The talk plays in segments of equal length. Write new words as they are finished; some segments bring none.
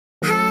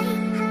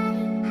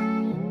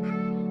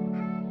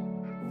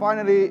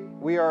Finally,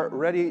 we are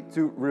ready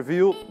to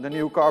reveal the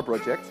new car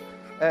project.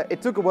 It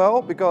took a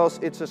while because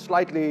it's a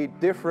slightly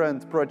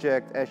different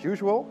project as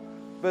usual,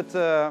 but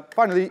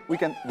finally we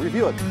can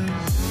reveal it.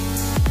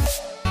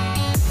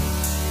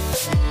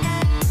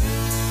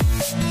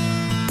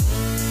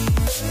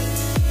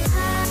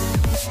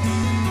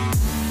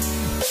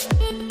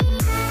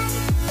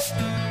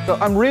 So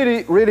I'm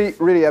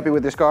really happy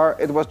with this car.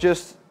 It was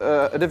just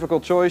a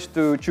difficult choice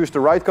to choose the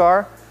right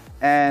car,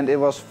 and it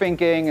was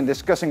thinking and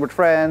discussing with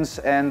friends,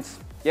 and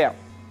yeah,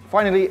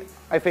 finally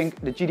I think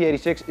the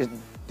GT86 is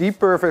the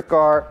perfect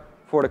car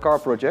for the car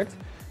project.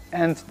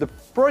 And the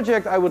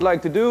project I would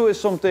like to do is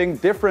something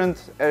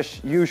different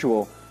as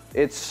usual.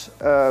 It's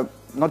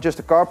not just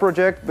a car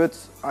project, but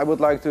I would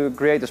like to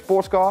create a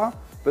sports car,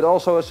 but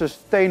also a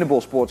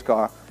sustainable sports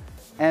car.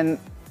 And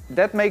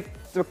that makes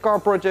the car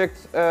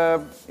project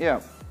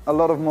a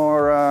lot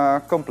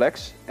more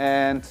complex.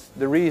 And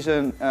the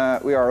reason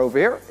we are over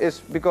here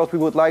is because we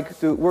would like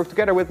to work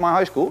together with my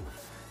high school.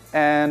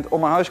 And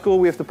on my high school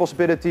we have the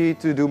possibility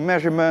to do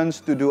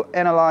measurements, to do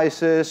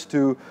analysis,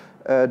 to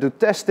do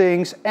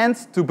testings and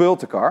to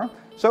build the car.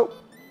 So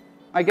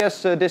I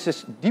guess this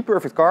is the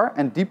perfect car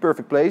and the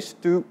perfect place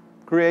to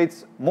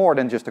create more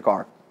than just a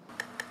car.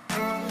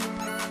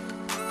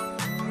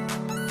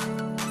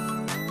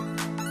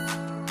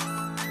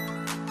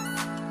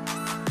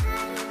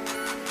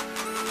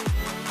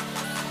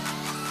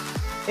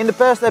 In the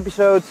past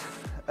episode,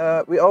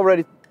 we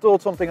already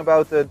told something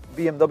about the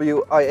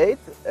BMW i8,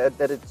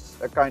 that it's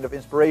a kind of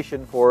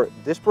inspiration for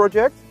this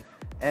project.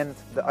 And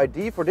the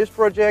idea for this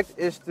project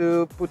is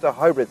to put a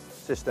hybrid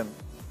system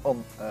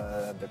on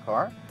the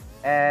car.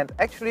 And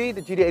actually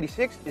the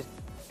GT86 is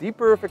the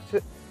perfect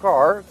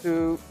car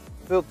to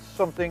build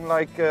something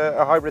like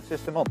a hybrid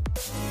system on.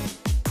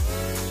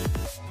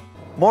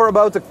 More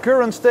about the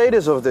current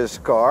status of this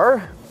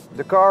car.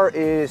 The car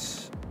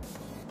is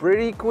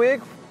pretty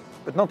quick,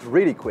 but not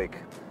really quick.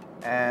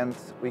 And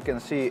we can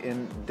see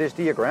in this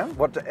diagram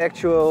what the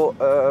actual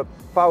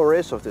power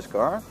is of this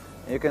car.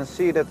 And you can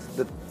see that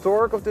the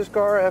torque of this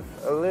car have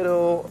a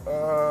little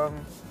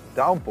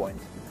down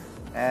point.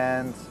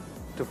 And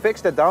to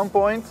fix that down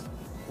point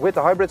with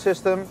the hybrid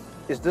system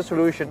is the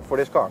solution for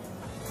this car.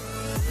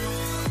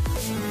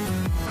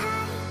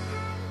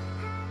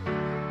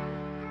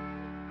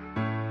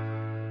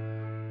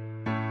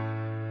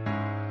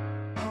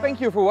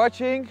 Thank you for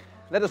watching.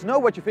 Let us know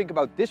what you think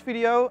about this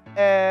video,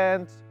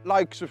 and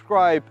like,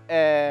 subscribe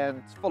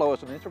and follow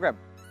us on Instagram.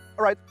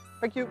 Alright,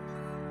 thank you.